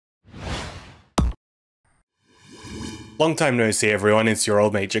Long time no see, everyone. It's your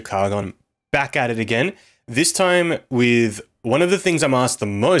old mate Jakargon, back at it again. This time with one of the things I'm asked the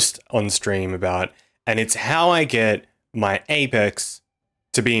most on stream about, and it's how I get my Apex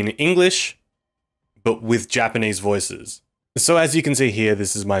to be in English, but with Japanese voices. So as you can see here,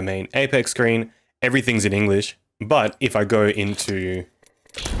 this is my main Apex screen. Everything's in English, but if I go into,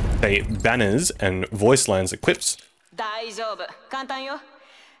 say, banners and voice lines equips,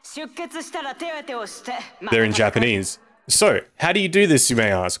 they're in Japanese. So, how do you do this, you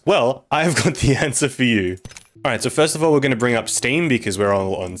may ask? Well, I've got the answer for you. Alright, so first of all, we're going to bring up Steam because we're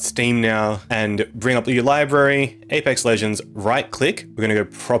all on Steam now, and bring up your library, Apex Legends, right click, we're going to go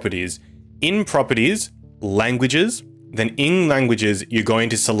Properties. In Properties, Languages, then in Languages, you're going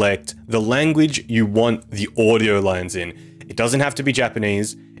to select the language you want the audio lines in. It doesn't have to be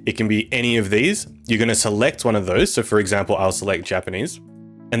Japanese, it can be any of these. You're going to select one of those, so for example, I'll select Japanese,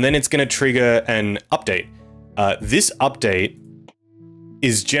 and then it's going to trigger an update. This update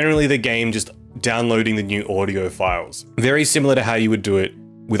is generally the game just downloading the new audio files. Very similar to how you would do it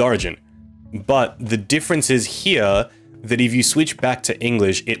with Origin. But the difference is here that if you switch back to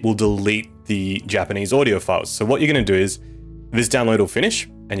English, it will delete the Japanese audio files. So what you're going to do is this download will finish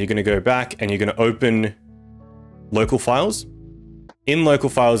and you're going to go back and you're going to open local files. In local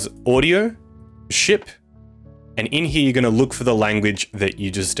files, audio, ship, and in here you're going to look for the language that you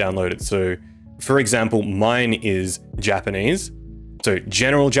just downloaded. So for example, mine is Japanese. So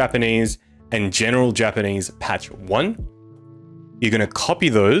general Japanese and general Japanese patch 1. You're going to copy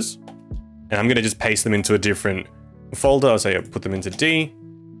those, and I'm going to just paste them into a different folder. I'll say I put them into D.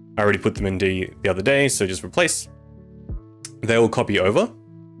 I already put them in D the other day, so just replace. They will copy over.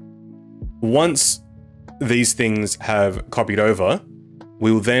 Once these things have copied over,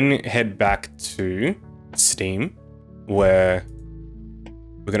 we will then head back to Steam, where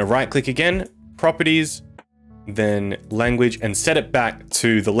we're going to right click again, Properties, then Language, and set it back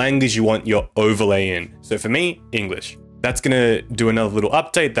to the language you want your overlay in. So for me, English. That's going to do another little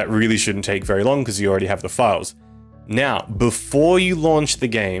update that really shouldn't take very long because you already have the files. Now, before you launch the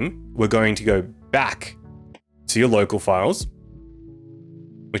game, we're going to go back to your local files,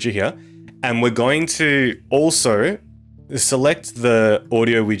 which are here, and we're going to also select the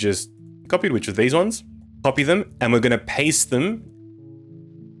audio we just copied, which are these ones, copy them, and we're going to paste them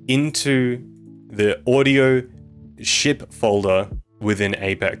into the audio ship folder within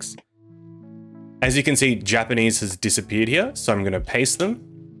Apex. As you can see, Japanese has disappeared here, so I'm going to paste them.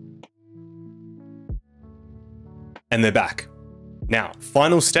 And they're back. Now,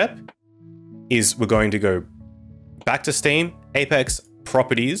 final step is we're going to go back to Steam, Apex,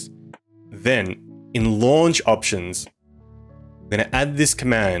 Properties, then in Launch Options, we're going to add this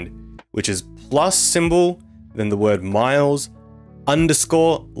command, which is plus symbol, then the word miles,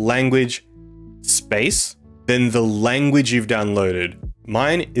 underscore, language, space, then the language you've downloaded.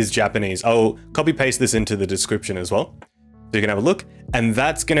 Mine is Japanese. I'll copy paste this into the description as well, so you can have a look. And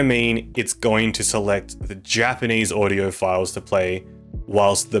that's going to mean it's going to select the Japanese audio files to play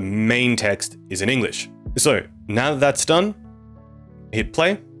whilst the main text is in English. So now that that's done, hit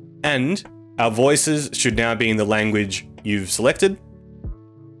play, and our voices should now be in the language you've selected,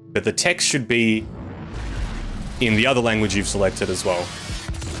 but the text should be in the other language you've selected as well.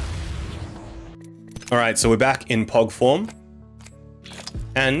 All right, so we're back in POG form,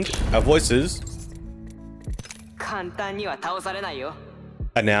 and our voices are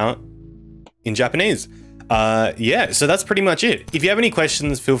now in Japanese. Yeah, so that's pretty much it. If you have any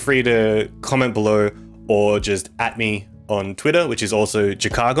questions, feel free to comment below or just at me on Twitter, which is also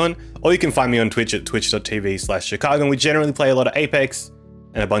Jakargon, or you can find me on Twitch at twitch.tv/Jakargon. We generally play a lot of Apex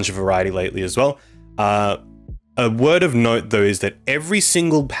and a bunch of variety lately as well. A word of note though is that every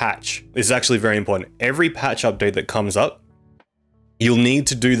single patch, this is actually very important, every patch update that comes up, you'll need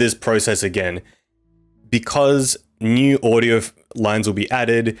to do this process again because new audio lines will be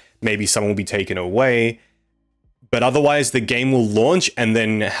added, maybe some will be taken away, but otherwise the game will launch and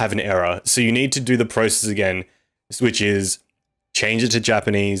then have an error. So you need to do the process again, which is change it to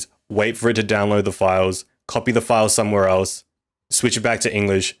Japanese, wait for it to download the files, copy the files somewhere else, switch it back to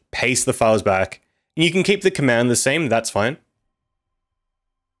English, paste the files back. You can keep the command the same, that's fine.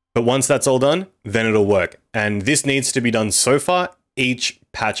 But once that's all done, then it'll work. And this needs to be done so far, each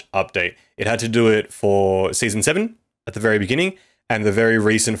patch update. It had to do it for Season 7 at the very beginning, and the very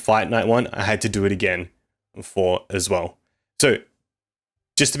recent Fight Night one, I had to do it again for as well. So,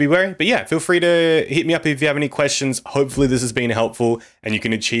 just to be wary, but yeah, feel free to hit me up if you have any questions. Hopefully this has been helpful, and you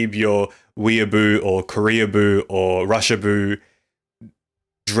can achieve your Weeaboo or Koreaboo or Russiaboo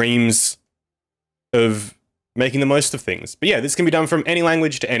dreams of making the most of things. But yeah, this can be done from any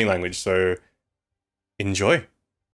language to any language, so enjoy.